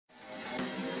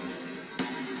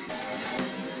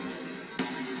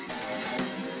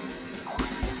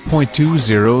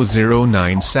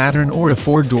2009 Saturn or a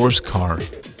 4-door car.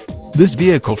 This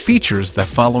vehicle features the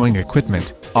following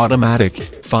equipment: automatic,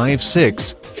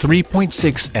 5.6,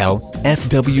 3.6L,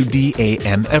 FWD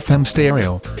AM/FM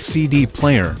stereo, CD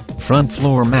player, front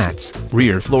floor mats,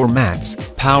 rear floor mats,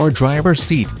 power driver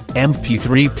seat,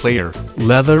 MP3 player,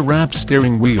 leather-wrapped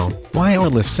steering wheel,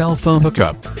 wireless cell phone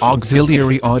hookup,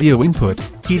 auxiliary audio input,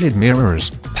 heated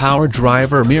mirrors, power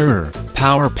driver mirror,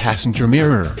 power passenger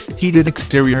mirror, heated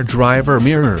exterior driver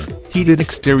mirror, heated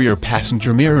exterior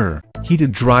passenger mirror,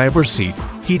 heated driver seat,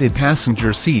 heated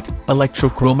passenger seat,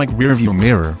 electrochromic rearview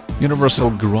mirror,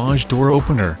 universal garage door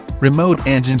opener, remote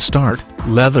engine start,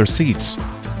 leather seats,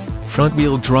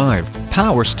 front-wheel drive,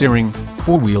 power steering,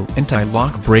 4-wheel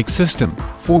anti-lock brake system,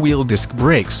 4-wheel disc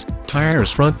brakes,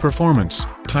 tires front performance,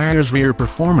 tires rear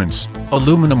performance,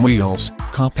 aluminum wheels,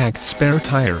 compact spare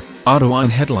tire, auto-on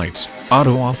headlights,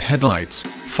 auto-off headlights,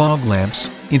 fog lamps,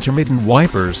 intermittent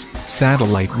wipers,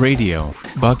 satellite radio,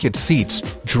 bucket seats,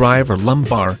 driver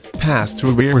lumbar,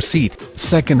 pass-through rear seat,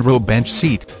 second row bench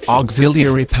seat,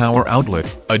 auxiliary power outlet,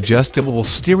 adjustable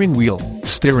steering wheel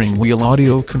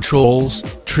audio controls,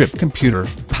 trip computer,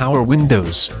 power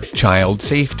windows, child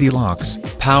safety locks,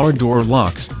 power door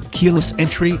locks, keyless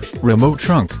entry, remote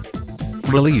trunk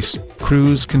release,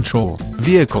 cruise control,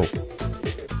 vehicle